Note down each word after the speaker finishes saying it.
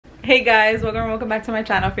Hey guys, welcome back to my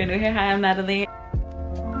channel. If you're new here, hi, I'm Natalie.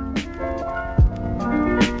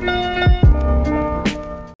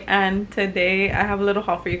 And today I have a little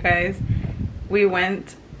haul for you guys. We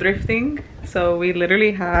went thrifting, so we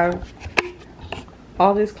literally have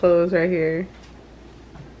all these clothes right here.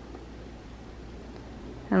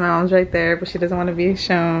 And my mom's right there, but she doesn't want to be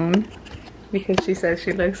shown because she says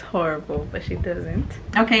she looks horrible, but she doesn't.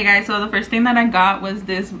 Okay guys, so the first thing that I got was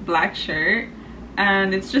this black shirt.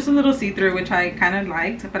 And it's just a little see-through, which I kind of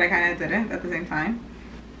liked, but I kind of didn't at the same time.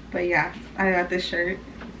 But yeah, I got this shirt.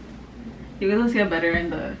 You guys will see it better in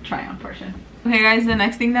the try-on portion. Okay guys, the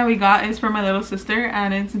next thing that we got is for my little sister,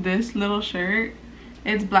 and it's this little shirt.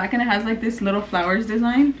 It's black and it has like this little flowers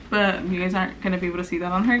design, but you guys aren't gonna be able to see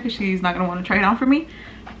that on her because she's not gonna want to try it on for me.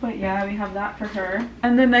 But yeah, we have that for her.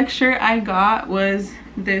 And the next shirt I got was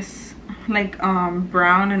this like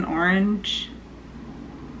brown and orange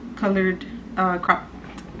colored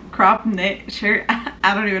crop knit shirt.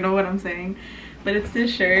 I don't even know what I'm saying, but it's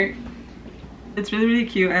this shirt. It's really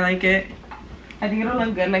cute. I like it. I think it'll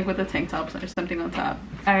look good like with the tank tops or something on top.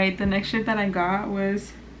 All right, the next shirt that I got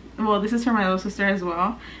was, well, this is for my little sister as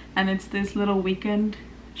well, and it's this little weekend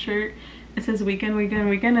shirt. It says weekend,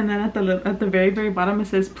 and then at the very bottom it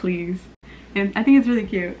says please. And I think it's really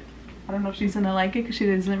cute. I don't know if she's gonna like it because she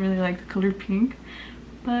doesn't really like the color pink,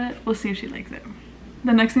 but we'll see if she likes it.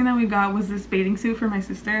 The next thing that we got was this bathing suit for my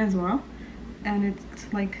sister as well, and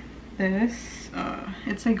it's like this.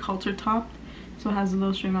 It's like halter top, so it has a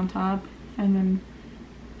little string on top, and then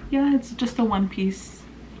yeah, it's just a one piece.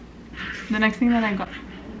 The next thing that I got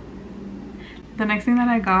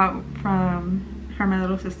from my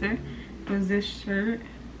little sister was this shirt.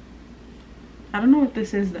 I don't know what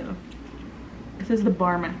this is though. This is the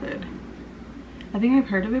bar method. I think I've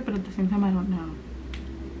heard of it, but at the same time I don't know.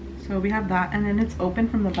 So we have that, and then it's open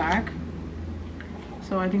from the back,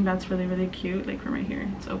 so I think that's really cute. Like from right here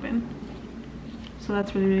it's open, so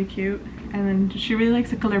that's really cute. And then she really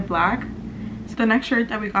likes the color black. So the next shirt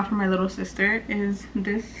that we got from my little sister is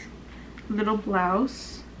this little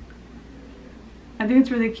blouse. I think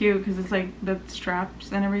it's really cute because it's like the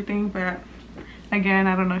straps and everything, but again,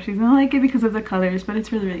 I don't know if she's gonna like it because of the colors, but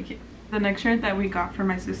it's really cute. The next shirt that we got for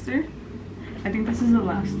my sister, I think this is the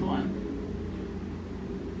last one.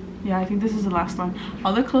 Yeah, I think this is the last one.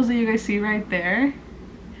 All the clothes that you guys see right there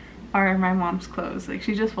are my mom's clothes. Like,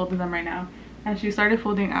 she just folded them right now, and she started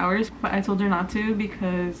folding ours, but I told her not to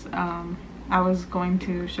because I was going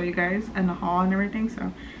to show you guys and the haul and everything.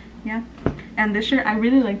 So yeah. And this shirt, I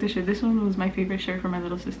really like this shirt. This one was my favorite shirt for my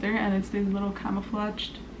little sister, and it's this little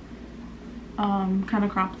camouflaged kind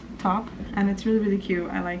of cropped top, and it's really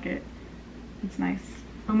cute. I like it. It's nice.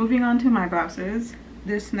 But moving on to my blouses,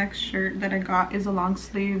 this next shirt that I got is a long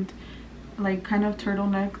sleeved, like kind of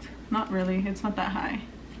turtlenecked. Not really, it's not that high.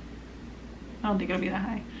 I don't think it'll be that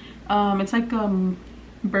high. It's like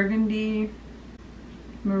burgundy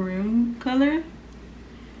maroon color.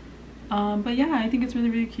 But yeah, I think it's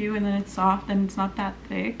really cute, and then it's soft and it's not that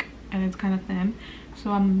thick and it's kind of thin,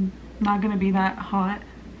 so I'm not gonna be that hot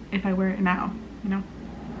if I wear it now, you know.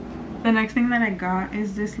 The next thing that I got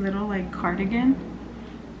is this little like cardigan,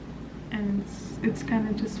 and it's kind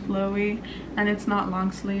of just flowy, and it's not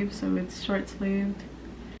long sleeve, so it's short sleeved,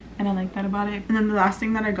 and I like that about it. And then the last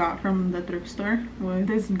thing that I got from the thrift store was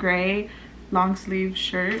this gray long sleeve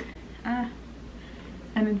shirt, and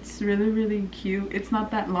it's really cute. It's not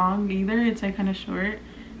that long either, it's like kind of short,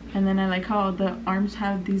 and then I like how the arms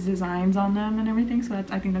have these designs on them and everything, so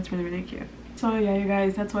I think that's really cute. So yeah, you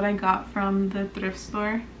guys, that's what I got from the thrift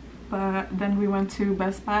store. But then we went to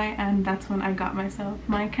Best Buy, and that's when I got myself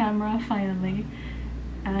my camera finally,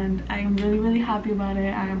 and I'm really happy about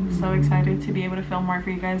it. I'm so excited to be able to film more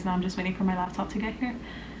for you guys. Now I'm just waiting for my laptop to get here.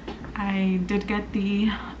 I did get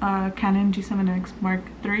the Canon G7X Mark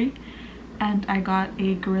III, and I got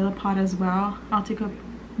a Gorilla Pod as well. I'll take a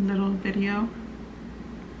little video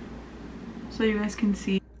so you guys can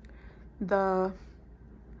see the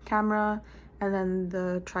camera and then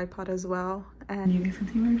the tripod as well, and you guys can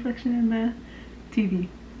see my reflection in the TV.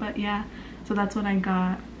 But yeah, so that's what I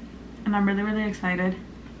got, and I'm really excited.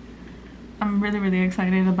 I'm really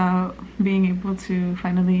excited about being able to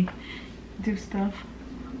finally do stuff,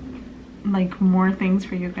 like more things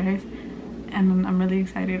for you guys, and I'm really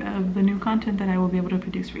excited of the new content that I will be able to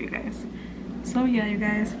produce for you guys. So yeah, you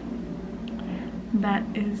guys, that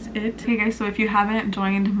is it. Okay guys, so if you haven't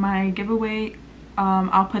joined my giveaway,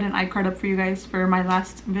 I'll put an iCard up for you guys for my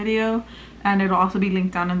last video, and it'll also be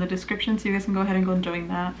linked down in the description, so you guys can go ahead and go and join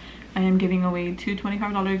that. I am giving away two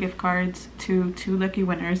 $25 gift cards to 2 lucky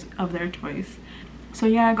winners of their choice. So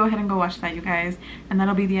yeah, go ahead and go watch that, you guys, and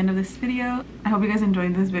that'll be the end of this video. I hope you guys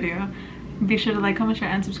enjoyed this video. Be sure to like, comment, share,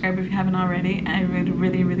 and subscribe if you haven't already. I would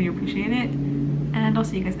really appreciate it, and I'll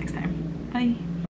see you guys next time. Bye.